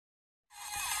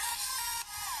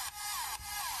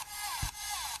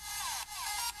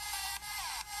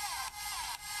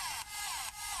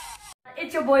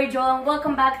It's your boy Joel and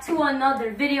welcome back to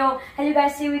another video. As you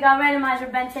guys see, we got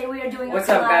Randomizer Ben. Today we are doing What's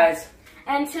up, guys?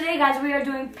 And today, guys, we are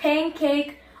doing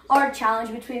Pancake art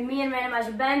challenge between me and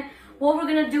Randomizer Ben. What we're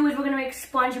gonna do is we're gonna make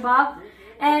SpongeBob,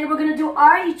 and we're gonna do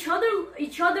each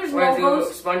other's we're logos. We're gonna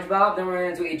do SpongeBob, then we're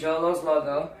gonna do Ijolo's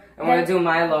logo, and we're gonna do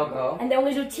my logo. And then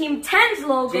we're gonna do Team 10's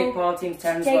logo. Jake Paul, Team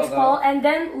 10's logo. Jake Paul, and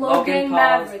then Logan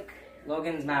Maverick.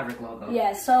 Logan's Maverick logo.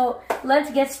 Yeah, so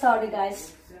let's get started,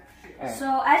 guys. Right.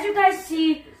 So as you guys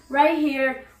see right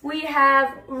here, we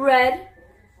have red,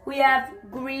 we have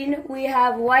green, we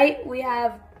have white, we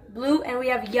have blue, and we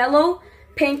have yellow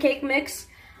pancake mix.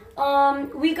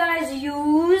 We guys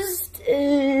used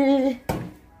Aunt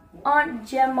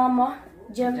Jemima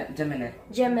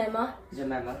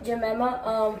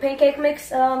pancake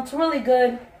mix. It's really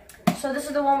good. So this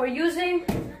is the one we're using.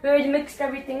 We already mixed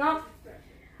everything up.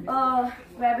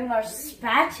 Grabbing our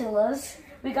spatulas.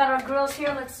 We got our grills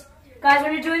here. Guys,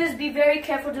 when you're doing this, be very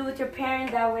careful. Do it with your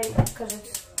parent that way, because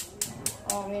it's,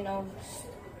 you know,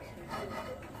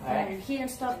 heat and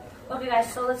stuff. Okay,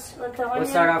 guys, so let's start off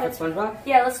with SpongeBob?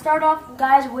 Yeah, let's start off,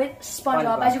 guys, with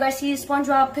SpongeBob. As you guys see,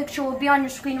 SpongeBob picture will be on your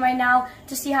screen right now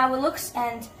to see how it looks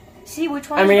and see which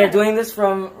one. I mean, you're doing this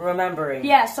from remembering.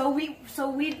 Yeah, so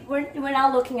we're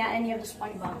not looking at any of the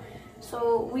SpongeBob.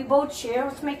 So we both share.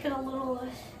 Let's make it a little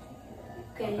less.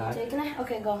 Okay, you taking it?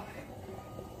 Okay, go.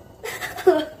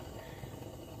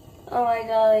 Oh my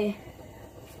golly.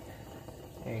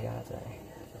 There you go, that's right.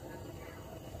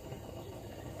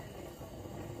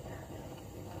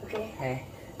 Okay. Hey.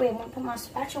 Wait, I'm gonna put my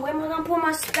spatula. Where am I gonna put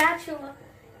my spatula?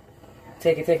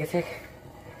 Take it.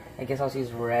 I guess I'll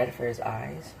use red for his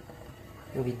eyes.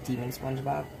 It'll be Demon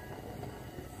SpongeBob.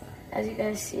 As you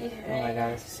guys see. Right? Oh my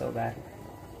god, this is so bad.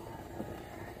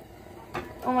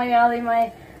 Oh my golly,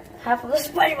 my half of the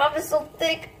SpongeBob is so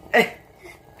thick.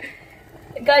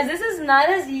 Guys, this is not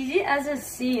as easy as it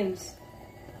seems.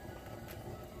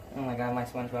 Oh my god, my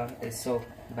SpongeBob is so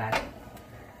bad.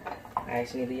 I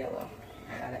actually need the yellow.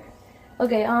 I got it.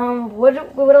 Okay,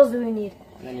 what else do we need?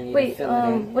 And then you need Wait, to fill it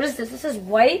in. what is this? This is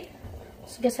white.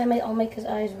 So I guess I'll make his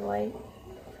eyes white.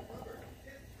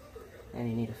 And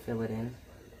you need to fill it in.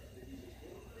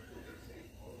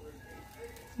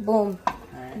 Boom.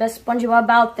 Right. Best SpongeBob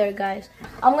out there, guys.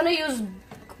 I'm gonna use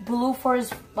blue for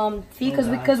his feet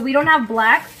because we don't have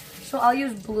black, so I'll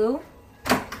use blue.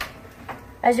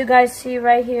 As you guys see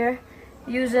right here,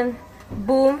 using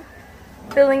boom,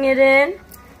 filling it in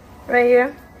right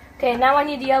here. Okay, now I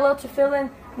need yellow to fill in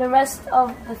the rest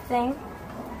of the thing.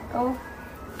 Oh,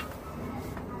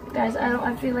 guys,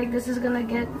 I feel like this is gonna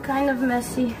get kind of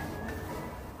messy.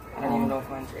 I don't even know if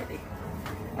mine's ready.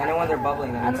 I know when they're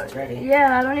bubbling, that means it's ready.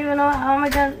 Yeah, I don't even know how am I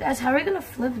gonna. Guys, how are we gonna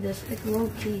flip this? Like low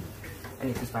key. I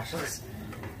need some spatulas.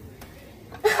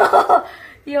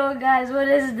 Yo, guys, what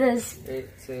is this? 3,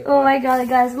 2, Oh my god,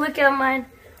 guys, look at mine.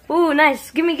 Ooh, nice.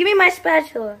 Give me my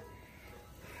spatula.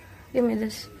 Give me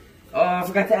this. Oh, I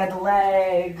forgot to add the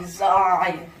legs. Oh,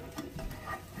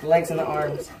 the legs and the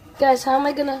arms. Guys, how am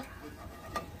I gonna?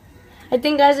 I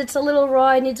think, guys, it's a little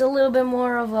raw. It needs a little bit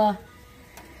more of a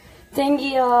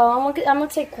thingy. I'm gonna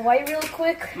take white real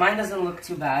quick. Mine doesn't look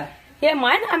too bad. Yeah,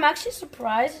 mine, I'm actually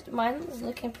surprised. Mine is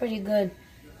looking pretty good.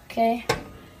 Okay.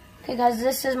 Okay, guys,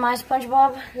 this is my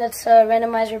SpongeBob. That's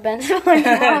Randomizer Ben's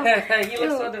SpongeBob. You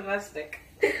look so domestic.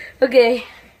 Okay.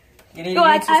 You need,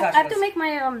 I two spatulas. have to make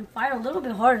my fire a little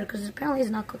bit harder because apparently it's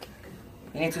not cooking.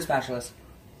 You need 2 spatulas.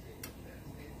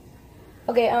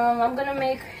 Okay, I'm gonna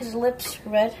make his lips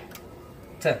red.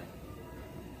 2.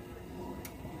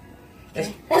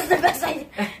 Okay. That's the best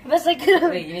I could.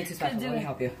 Wait, you need 2 spatulas. Let me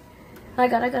help you. I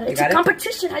got it. It's a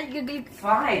competition.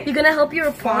 Fine. You're gonna help your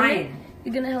opponent. Fine.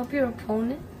 You're gonna help your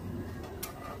opponent.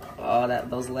 Oh,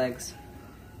 those legs.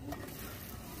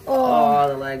 Oh,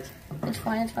 the legs. It's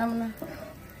fine. I'm gonna.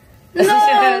 No,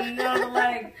 the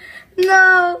leg.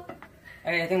 No.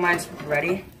 Okay, I think mine's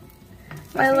ready.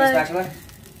 My leg. Spatula.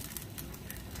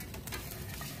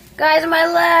 Guys, my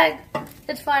leg.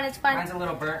 It's fine. Mine's a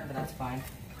little burnt, but that's fine.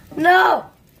 No.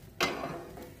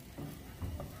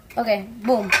 Okay,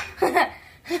 boom.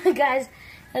 Guys,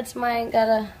 that's mine.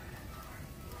 Yeah,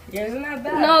 isn't that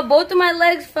bad? No, both of my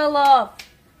legs fell off.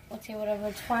 Okay, whatever,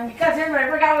 it's fine. God damn it, I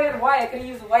forgot we had white. I could have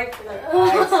used white for the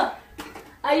eyes.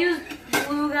 I used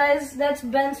blue, guys. That's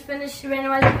Ben's finished.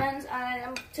 Randomizer Ben's.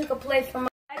 I took a plate from.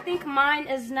 I think mine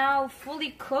is now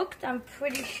fully cooked. I'm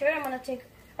pretty sure. I'm gonna take.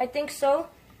 I think so.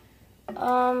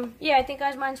 Yeah, I think,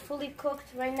 guys, mine's fully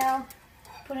cooked right now.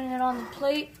 Putting it on the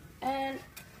plate and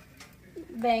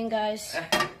bang, guys.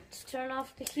 Let's turn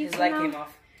off the heat. His leg came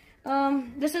off.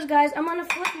 This is, guys. I'm gonna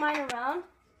flip mine around.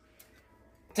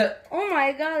 Oh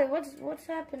my god, what's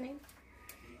happening?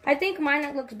 I think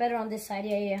mine looks better on this side.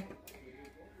 Yeah.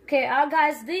 Okay,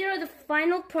 guys, these are the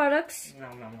final products.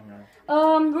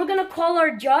 No. We're gonna call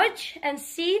our judge and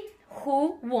see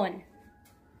who won.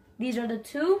 These are the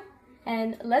two,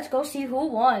 and let's go see who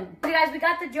won. Okay, guys, we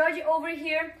got the judge over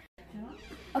here.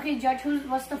 Okay, judge,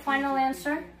 what's the final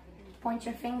answer? Point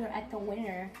your finger at the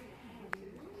winner.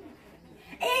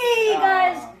 Hey,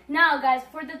 guys! Now, guys,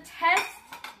 for the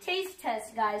taste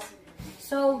test, guys.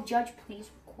 So, judge,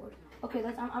 please record. Okay,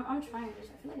 I'm trying this.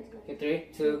 I feel like it's good. Okay,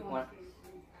 3, 2, 1.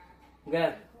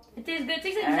 Good. It tastes good. It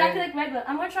tastes exactly like regular.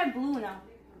 I'm gonna try blue now.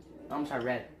 I'm gonna try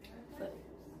red.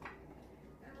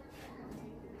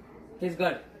 Tastes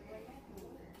good.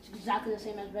 It's exactly the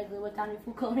same as regular without any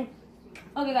food coloring.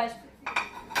 Okay, guys.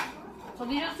 So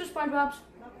these are 2 SpongeBob's.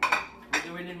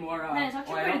 We need more Man, it's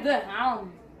actually pretty good.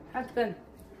 That's good.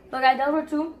 So guys, those were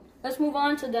 2. Let's move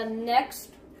on to the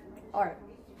next art.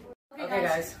 Okay,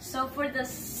 guys. So for the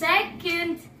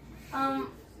second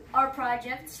art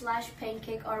project /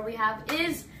 pancake art we have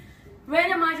is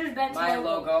Randomizer's Bento. My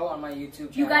logo on my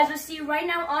YouTube channel. You guys will see right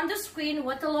now on the screen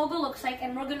what the logo looks like,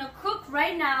 and we're gonna cook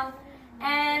right now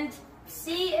and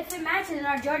see if it matches. And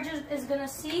our judge is gonna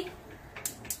see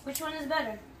which one is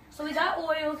better. So we got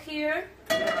oil here.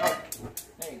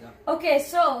 There you go. Okay,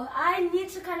 so I need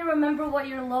to kind of remember what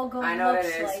your logo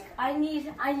looks like. I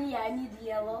need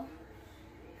yellow.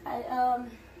 What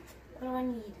do I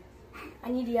need? I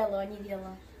need yellow.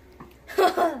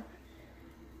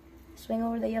 Swing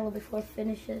over the yellow before it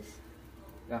finishes.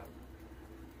 Go.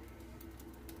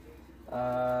 What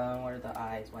are the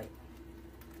eyes? White.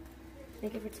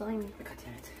 Thank you for telling me. God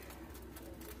damn it.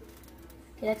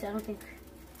 Okay, that's it. I don't think.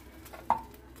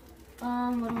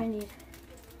 What do I need?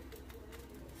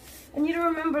 I need to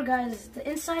remember, guys. The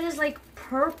inside is like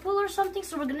purple or something,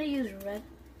 so we're gonna use red.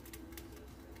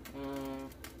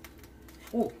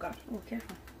 Oh, God. Oh,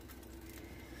 careful.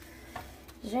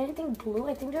 Is there anything blue?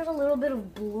 I think there's a little bit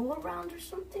of blue around or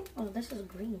something. Oh, this is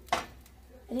green. I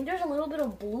think there's a little bit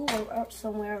of blue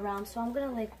somewhere around, so I'm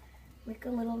gonna like make a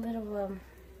little bit of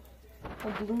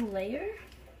a blue layer.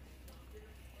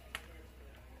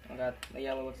 Oh God, the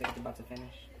yellow looks like it's about to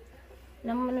finish.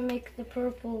 And I'm gonna make the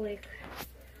purple like.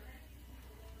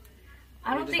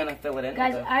 I don't think, gonna fill it in,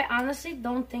 guys. I honestly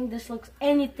don't think this looks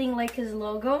anything like his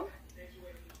logo,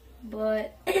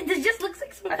 but it just looks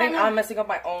like some. I think I'm messing up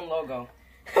my own logo.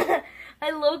 I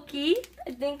low key.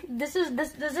 I think this is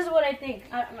what I think.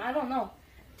 I don't know.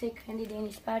 Take handy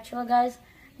dandy spatula, guys.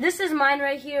 This is mine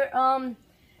right here. I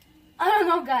don't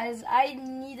know, guys. I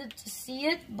needed to see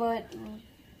it, but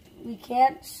we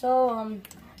can't. So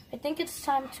I think it's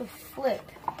time to flip.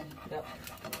 Yep.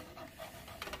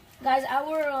 Guys,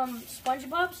 our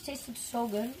SpongeBob's tasted so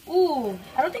good. Ooh,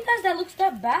 I don't think, guys, that looks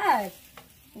that bad.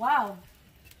 Wow.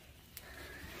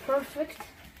 Perfect.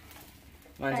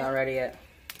 Mine's not ready yet.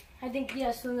 I think,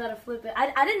 yeah, so we gotta flip it.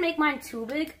 I didn't make mine too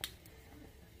big.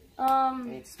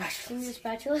 Need spatulas. Need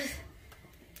spatulas.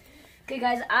 Okay,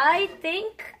 guys, I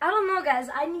don't know, guys.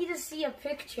 I need to see a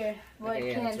picture. But Okay, I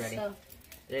yeah, can't, it's ready. so.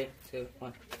 3, 2,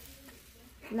 1.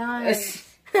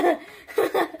 Nice. Okay,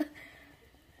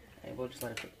 we'll just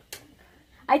let it cook.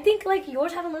 I think like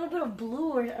yours had a little bit of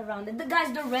blue around it.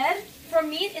 Guys, the red for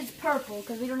me is purple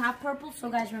because we don't have purple. So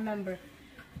guys, remember.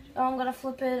 I'm gonna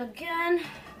flip it again.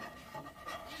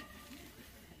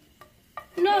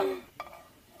 No.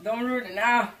 Don't ruin it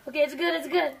now. Okay, it's good. It's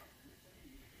good.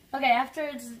 Okay, after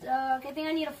it's okay, I think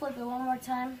I need to flip it one more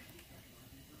time.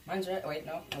 Mine's ready. Wait,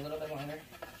 no, a little bit longer.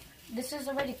 This is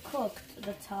already cooked.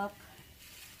 The top.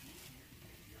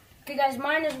 Okay, guys,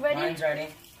 mine is ready. Mine's ready.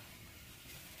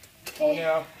 Okay,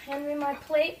 Yeah. hand me my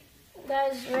plate,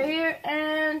 guys, right here,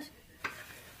 and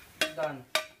Done.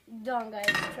 done, guys.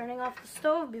 Turning off the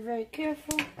stove. Be very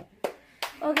careful.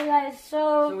 Okay, guys.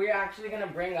 So we're actually gonna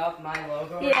bring up my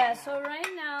logo. yeah. So right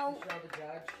now, Show the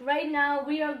judge. right now,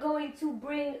 we are going to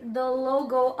bring the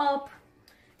logo up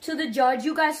to the judge.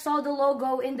 You guys saw the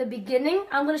logo in the beginning.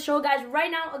 I'm gonna show you guys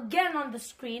right now again on the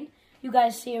screen. You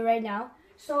guys see it right now.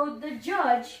 So the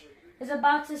judge is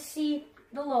about to see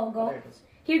the logo. There it is.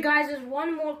 Here, guys, is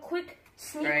one more quick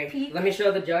sneak peek. Let me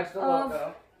show the judge the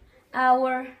logo.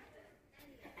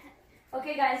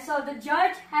 Okay, guys, so the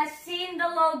judge has seen the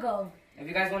logo. If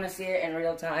you guys want to see it in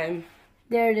real time.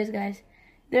 There it is, guys.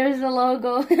 There's the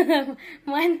logo.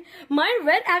 mine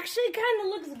red actually kind of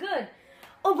looks good.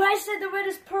 Oh, but I said the red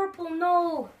is purple.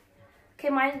 No. Okay,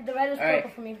 the red is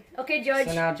purple for me. Okay, judge.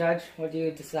 So now, judge, what do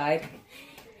you decide?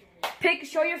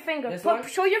 Show your finger. This one?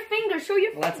 Show your finger. Show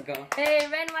your finger. Let's go. Hey,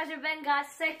 Randomizer Ben got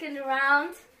second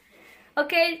round.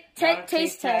 Okay,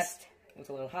 taste test. It's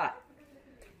a little hot.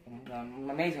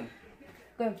 Amazing.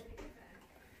 Good.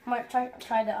 I might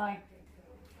try the eye.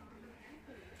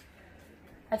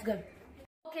 That's good.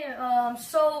 Okay,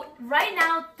 so right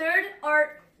now, third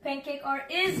art, pancake art,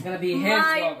 is gonna be his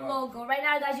my logo. Right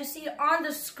now, guys, you see it on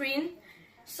the screen.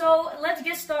 So let's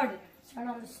get started. Turn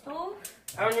on the stove.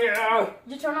 Oh yeah.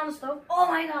 Did you turn on the stove? Oh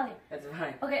my god. That's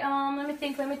fine. Okay, let me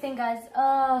think, guys.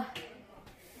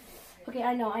 Okay,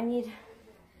 I know, I need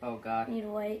Oh god.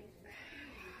 white.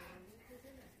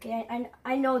 Okay,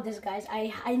 I know this, guys.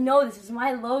 I know this is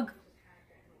my logo.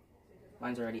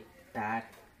 Mine's already bad.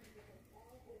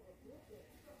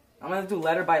 I'm gonna do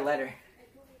letter by letter.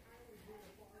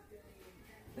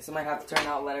 This might have to turn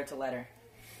out letter to letter.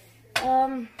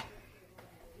 How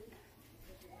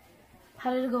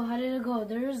did it go?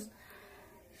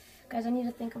 Guys, I need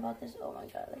to think about this. Oh my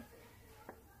god, like,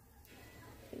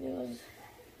 it was.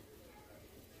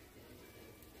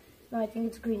 No, I think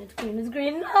it's green.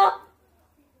 No!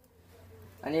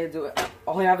 I need to do it.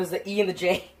 All I have is the E and the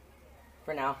J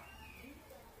for now.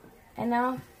 And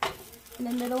now, in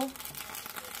the middle.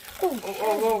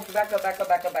 Oh, back up.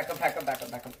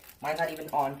 Mine's not even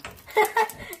on.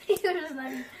 You're just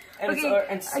not even. And Okay,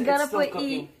 it's I gotta still put cooking.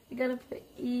 E. You gotta put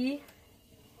E.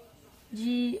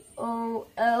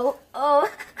 G-O-L. Oh,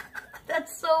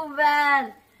 that's so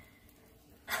bad.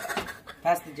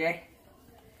 Pass the J.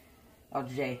 Oh,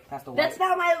 J. Pass the Y. That's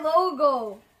not my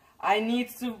logo. I need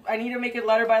to make it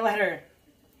letter by letter.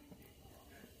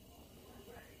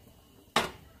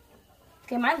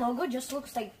 Okay, my logo just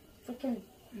looks like freaking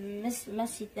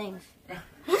messy things.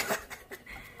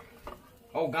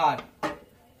 Oh God.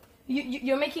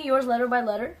 You're making yours letter by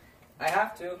letter? I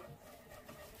have to.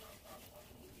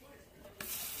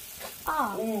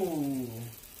 Ah. Ooh.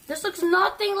 This looks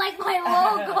nothing like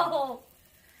my logo.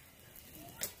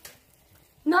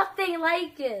 Nothing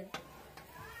like it.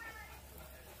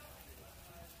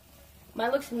 Mine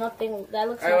looks nothing. That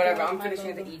looks. Alright, whatever. Like I'm my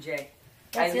finishing logo. the EJ.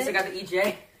 That's At least it? I got the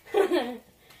EJ.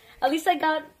 At least I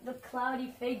got the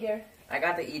cloudy figure. I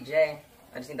got the EJ.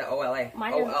 I just need the OLA.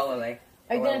 Mine is- OLLA.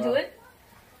 Are you gonna do it?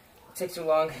 Takes too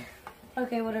long.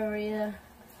 Okay, whatever. Yeah.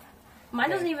 Mine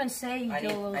doesn't even say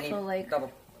YOLO, I need so like.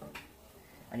 double.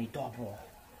 I need double.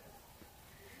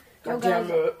 Yo, God damn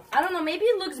guys, it. I don't know. Maybe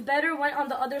it looks better when on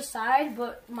the other side,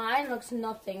 but mine looks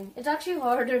nothing. It's actually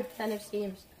harder than it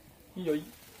seems. Yoy.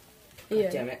 Yeah.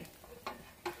 Damn it.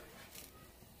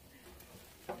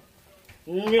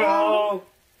 No.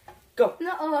 Go.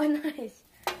 No. Oh, nice.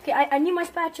 Okay, I need my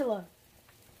spatula.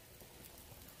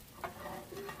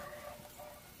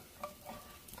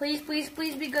 Please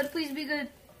be good. Please be good.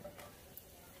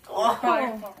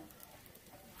 Oh.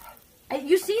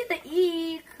 You see the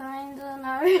E, kinda,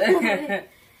 not really.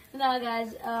 No,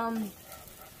 guys,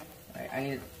 Alright, I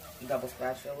need a double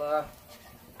spatula.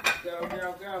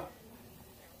 Go.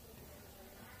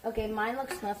 okay, mine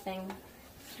looks nothing.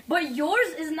 But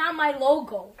yours is not my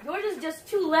logo. Yours is just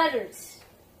 2 letters.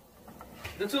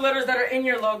 The 2 letters that are in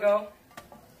your logo.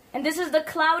 And this is the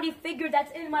cloudy figure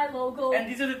that's in my logo. And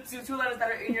these are the two letters that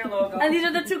are in your logo. And these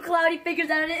are the 2 cloudy figures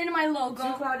that are in my logo.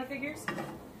 2 cloudy figures?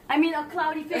 I mean a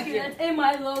cloudy figure that's in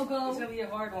my It's logo. gonna be a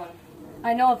hard one.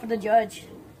 I know, for the judge.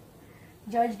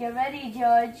 Judge, get ready,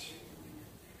 judge.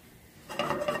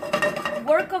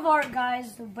 Work of art,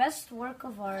 guys. The best work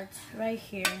of art right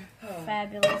here.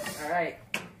 Fabulous. Alright.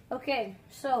 Okay,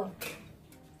 so.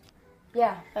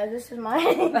 Yeah, this is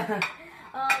mine.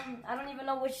 I don't even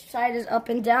know which side is up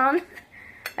and down.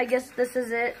 I guess this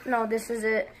is it. No, this is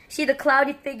it. See the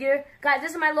cloudy figure? Guys,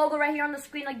 this is my logo right here on the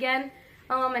screen again.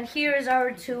 And here is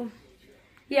our 2.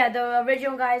 Yeah, the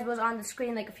original, guys, was on the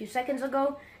screen like a few seconds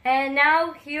ago. And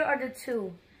now, here are the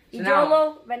 2. So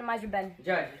Ijolo, Randomizer Ben.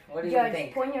 Judge, what do you Judge,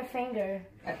 think? point your finger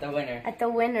At the winner. at the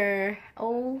winner.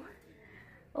 Oh,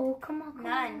 come on.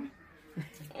 None.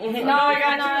 No,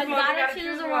 gotta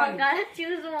choose one. Gotta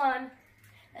choose one.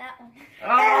 That one.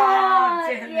 Oh,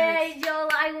 damn it. Yay, Joel,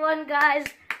 I won, guys.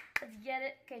 Let's get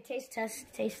it. Okay, taste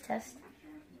test.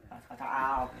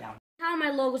 How my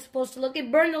logo's supposed to look. It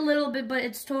burned a little bit, but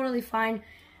it's totally fine.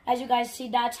 As you guys see,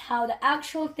 that's how the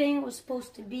actual thing was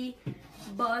supposed to be.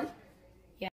 But,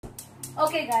 yeah.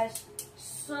 Okay, guys.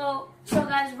 So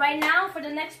guys, right now, for the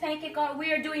next pancake art,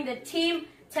 we are doing the Team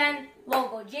 10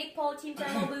 logo. Jake Paul Team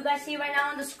 10 logo. You guys see right now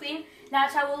on the screen.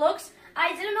 That's how it looks.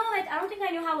 I didn't know, I don't think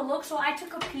I knew how it looked, so I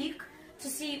took a peek to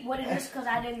see what it is because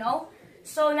I didn't know.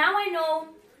 So now I know.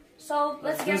 So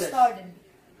let's get started.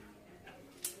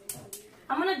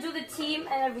 I'm gonna do the team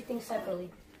and everything separately.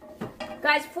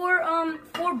 Guys,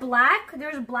 for black,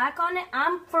 there's black on it.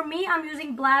 For me, I'm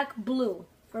using black blue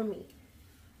for me.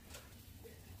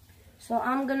 So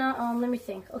I'm gonna let me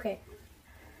think. Okay.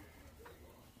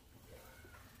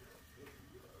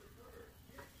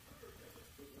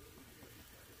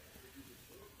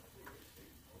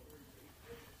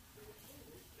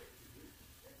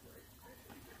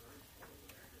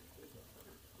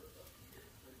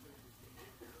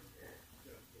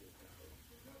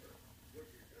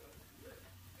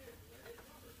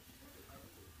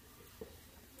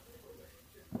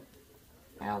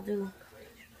 I'll do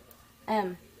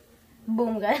M.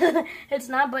 Boom, guys. It's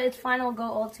not, but it's fine. I'll go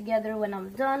all together when I'm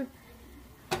done.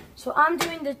 So I'm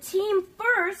doing the team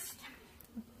first.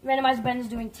 Randomized Ben is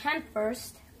doing 10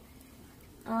 first.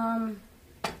 Oh,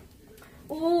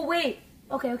 wait.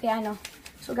 Okay, I know.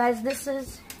 So, guys, this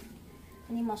is...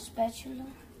 I need my spatula.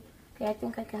 Okay, I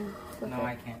think I can flip it. No,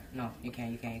 I can't. No, you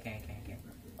can't. I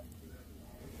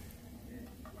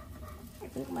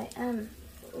think my M...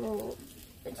 Oh,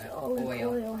 it's all in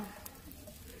oil.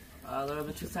 A little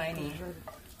bit too tiny.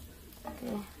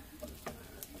 Okay.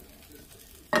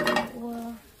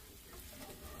 Well,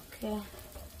 okay.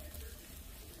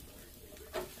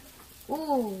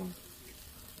 Ooh.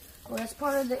 Well, that's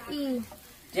part of the E.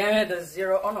 Damn it, the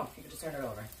 0. Oh no, you can just turn it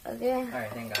over. Okay.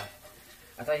 Alright, thank God.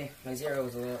 I thought my 0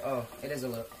 was a little. Oh, it is a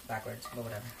little backwards, but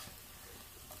whatever.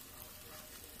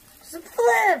 It's a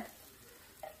flip!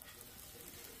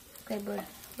 Okay, good.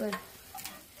 Okay,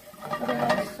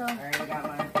 so. I already got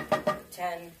my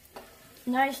 10.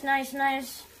 Nice.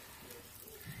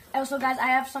 Also, guys, I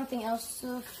have something else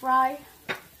to fry.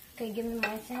 Okay, give me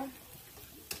my thing.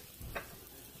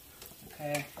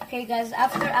 Okay, guys,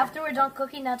 after we're done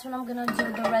cooking, that's when I'm gonna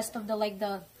do the rest of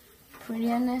the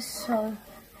prettiness. So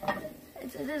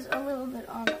it is a little bit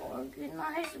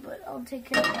unorganized, but I'll take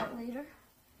care of that later.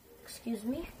 Excuse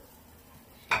me.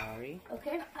 Sorry.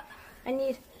 Okay, I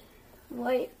need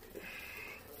white.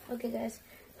 Okay, guys.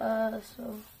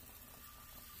 So.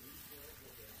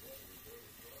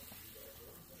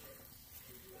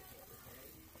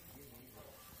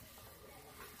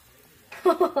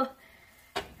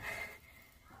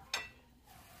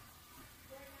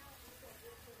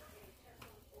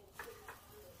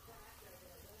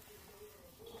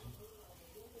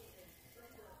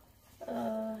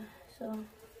 So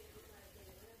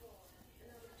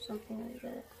something like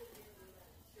that.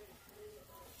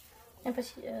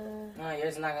 No,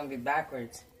 yours is not gonna be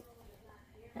backwards.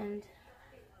 And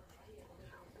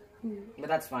but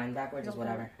that's fine. Backwards is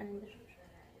whatever.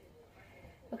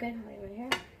 Okay, right here.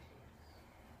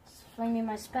 Fling me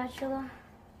my spatula.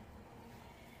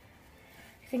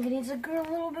 I think it needs to grow a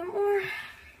little bit more.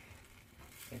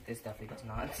 This definitely does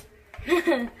not.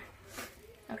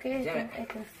 Okay, I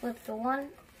can flip the one.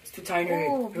 It's too tiny.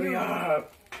 Ooh, hurry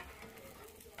up.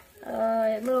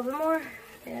 A little bit more.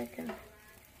 Yeah, I can.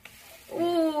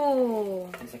 Ooh.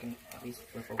 I can at least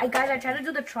flip over. Guys, I tried to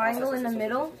do the triangle in the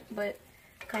middle, but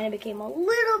kind of became a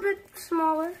little bit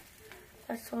smaller.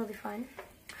 That's totally fine.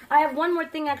 I have one more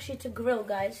thing actually to grill,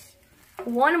 guys.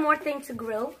 One more thing to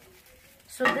grill.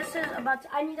 So this is about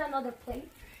I need another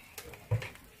plate.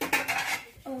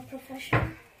 Oh,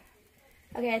 professional.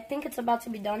 Okay, I think it's about to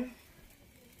be done.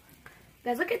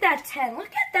 Guys, look at that 10. Look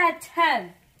at that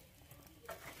 10.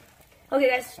 Okay,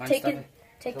 guys,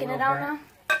 taking it out now.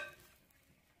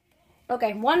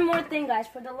 Okay, one more thing, guys.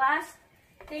 For the last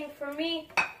thing for me,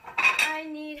 I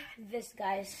need this,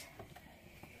 guys.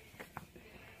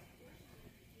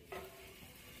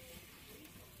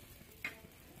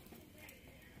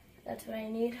 That's what I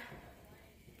need.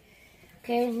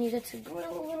 Okay, I need it to grill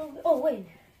a little bit. Oh, wait.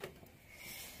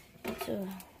 Need to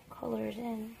color it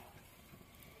in.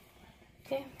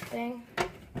 Okay, bang.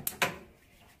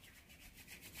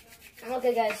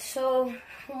 Okay, guys, so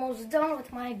almost done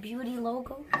with my beauty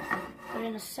logo. Put it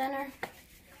in the center.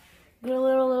 Grill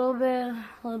it a little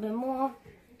bit more.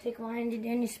 Take my handy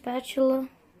dandy spatula.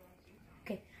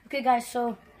 Okay, guys,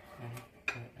 so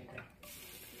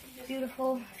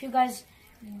beautiful. If you guys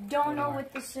don't know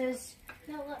what this is,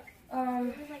 No, look.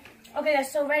 okay,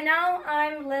 guys, so right now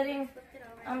I'm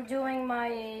doing my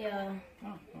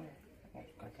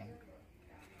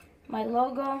my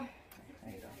logo.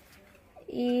 There you go.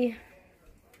 E.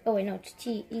 Oh wait, no, it's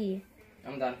T-E.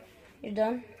 I'm done. You're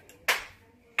done?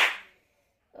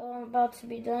 Oh, I'm about to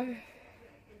be done.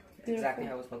 Beautiful. Exactly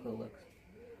how it's logo looks.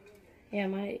 Yeah,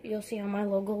 you'll see how my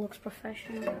logo looks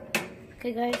professional.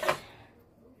 Okay, guys.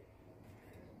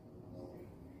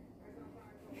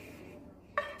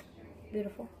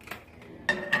 Beautiful.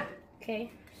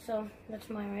 Okay, so that's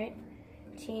mine, right?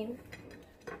 Team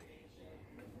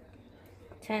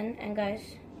 10, and guys,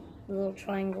 the little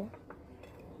triangle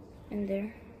in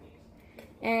there.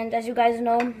 And as you guys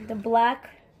know, the black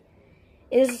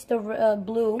is the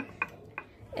blue.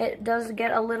 It does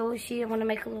get a little, see, I want to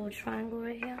make a little triangle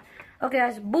right here. Okay,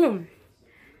 guys, boom.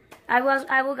 I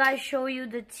will guys show you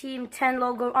the Team 10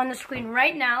 logo on the screen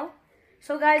right now.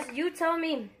 So guys, you tell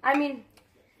me,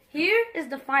 here is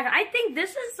the final. I think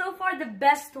this is so far the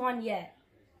best one yet.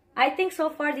 I think so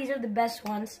far these are the best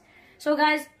ones. So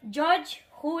guys, judge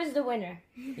who is the winner.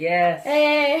 Yes.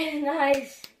 Hey,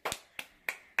 nice.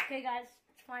 Okay guys,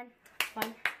 it's fine.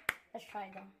 Let's try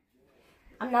it though.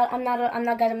 I'm not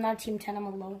guys, I'm not Team 10, I'm a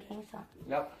low gang, so.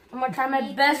 Yep. I'm gonna try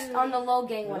my best on the low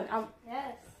gang one. I'm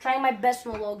trying my best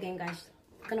on the low gang, guys.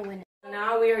 I'm gonna win it.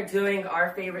 Now we are doing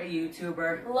our favorite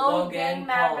YouTuber, Logan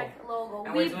Maverick Paul.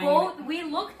 logo. We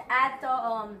looked at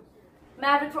the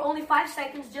Maverick for only 5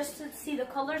 seconds just to see the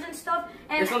colors and stuff.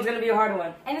 And this one's gonna be a hard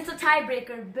one. And it's a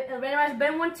tiebreaker. Randomized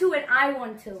Ben won 2 and I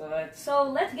won 2. So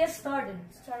let's get started.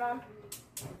 Let's turn on.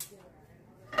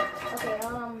 Okay.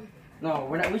 No,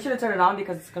 we're not. We should have turned it on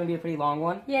because it's gonna be a pretty long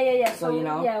one. Yeah. So you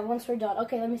know. Yeah. Once we're done.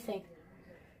 Okay. Let me think.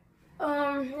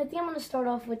 I think I'm gonna start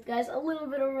off with, guys, a little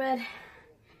bit of red.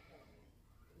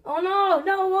 Oh no!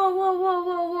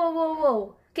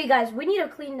 Whoa! Okay, guys, we need to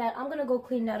clean that. I'm gonna go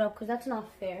clean that up because that's not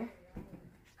fair.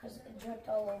 Because it dripped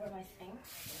all over my thing.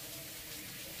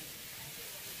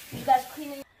 You guys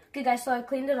clean it. Okay, guys, so I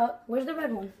cleaned it up. Where's the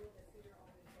red one?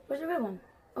 Where's the red one?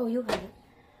 Oh, you have it.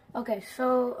 Okay,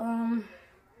 so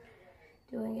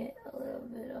doing it a little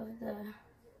bit of the.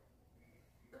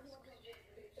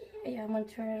 Yeah, I'm gonna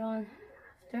turn it on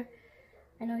after.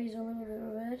 I know he's a little bit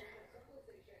red.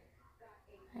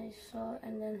 I saw,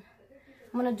 and then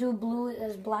I'm gonna do blue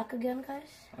as black again, guys.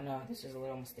 Oh no, this is a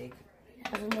little mistake. It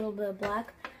has a little bit of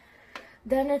black.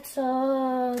 Then it's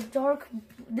dark.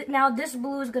 Now this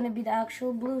blue is gonna be the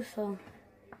actual blue, so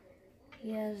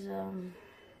he has a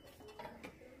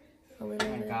little bit.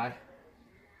 Oh my God.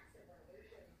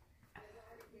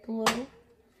 Blue.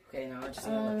 Okay, now I'm just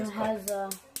gonna let this has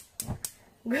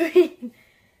green.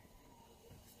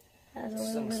 Has a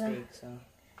little bit of.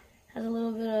 Has a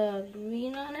little bit of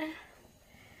green on it.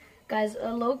 Guys,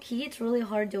 low key, it's really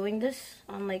hard doing this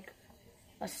on like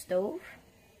a stove.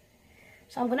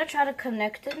 So I'm gonna try to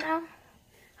connect it now.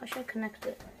 How should I connect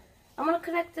it? I'm gonna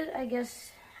connect it, I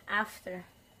guess, after.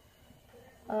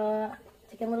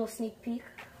 Take a little sneak peek.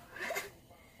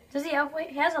 Does he have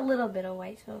white? He has a little bit of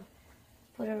white, so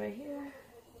put it right here.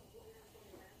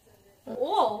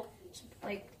 Oh,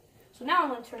 like, so now I'm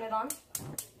gonna turn it on.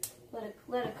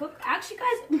 Let it cook. Actually,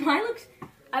 guys, mine looks.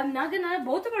 I'm not gonna.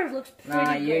 Both of ours looks pretty.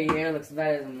 Nah, good. your hair looks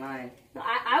better than mine. No,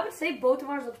 I would say both of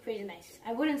ours look pretty nice.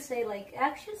 I wouldn't say like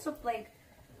actually so like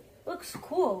looks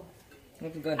cool.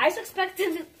 Looks good. I was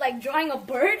expecting like drawing a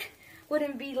bird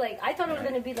wouldn't be like. I thought it was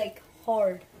gonna be like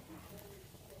hard.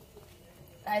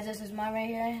 Guys, this is mine right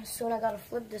here. Soon I gotta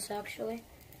flip this actually.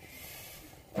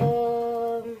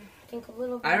 Think a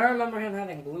little bit. I don't remember him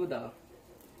having blue though.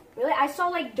 Really? I saw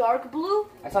like dark blue.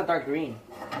 I saw dark green.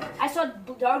 I saw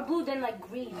dark blue, then like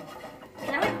green.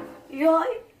 Can I? Yeah.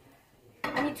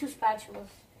 I need 2 spatulas.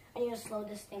 I need to slow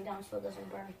this thing down so it doesn't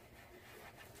burn.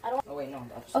 I don't. Oh wait, no.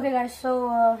 Okay, guys.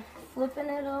 So flipping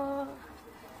it a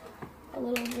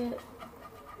little bit,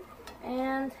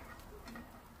 and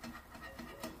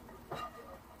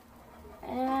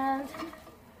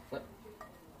flip.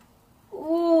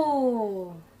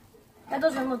 Ooh, that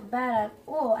doesn't look bad.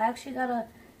 Oh, I actually gotta.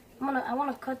 I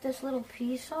want to cut this little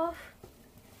piece off.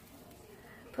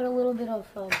 Put a little bit of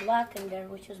black in there,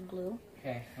 which is blue.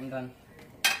 Okay, I'm done.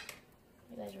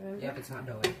 You guys remember? Yep, it's not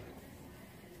doughy.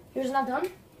 Yours not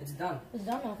done? It's done. It's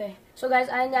done? Okay. So guys,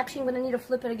 I'm actually going to need to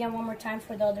flip it again one more time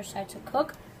for the other side to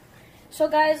cook. So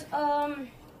guys,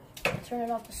 turn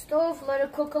it off the stove. Let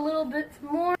it cook a little bit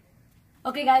more.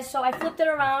 Okay guys, so I flipped it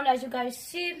around as you guys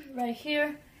see right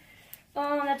here.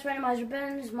 That's randomizer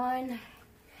Ben's, mine.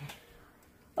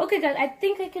 Okay guys, I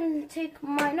think I can take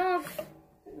mine off.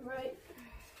 Right.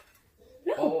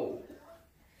 No.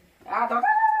 Oh.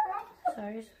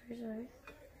 Sorry.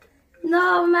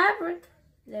 No, Maverick.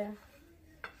 There.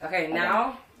 Okay,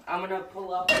 now I'm gonna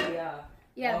pull up the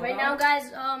yeah, logo. right now guys,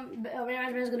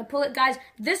 randomizer Ben is gonna pull it. Guys,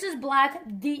 this is black.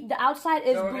 The outside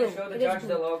is so blue. We're gonna show the judge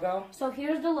the logo. So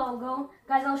here's the logo.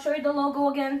 Guys, I'll show you the logo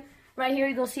again. Right here,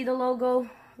 you'll see the logo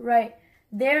right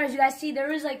there. As you guys see,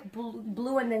 there is like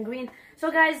blue and then green. So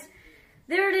guys,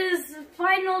 there it is.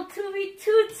 Final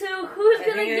 2v2. Who's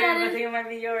gonna get it? I think it might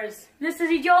be yours. This is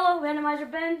Ijolo,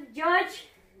 randomizer Ben, judge.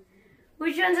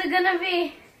 Which one's it gonna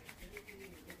be?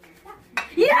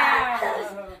 Yes!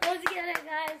 Let's get it,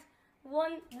 guys.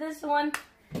 This one.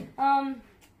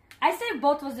 I say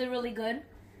both was really good.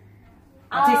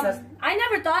 I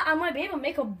never thought I might be able to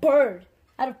make a bird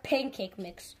out of pancake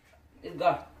mix. It's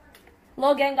good.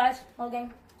 Logan, guys.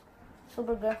 Logan.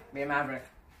 Super good. Be a Maverick.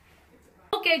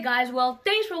 Okay, guys. Well,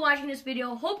 thanks for watching this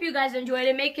video. Hope you guys enjoyed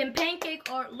it. Making Pancake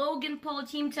or Logan Paul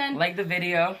Team 10. Like the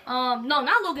video. No,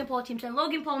 not Logan Paul Team 10.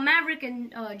 Logan Paul Maverick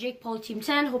and Jake Paul Team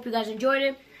 10. Hope you guys enjoyed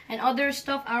it. And other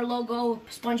stuff, our logo,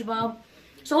 SpongeBob.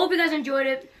 So hope you guys enjoyed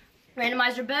it.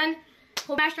 Randomizer Ben.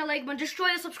 Hope smash that like button.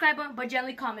 Destroy the subscribe button, but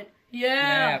gently comment.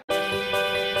 Yeah.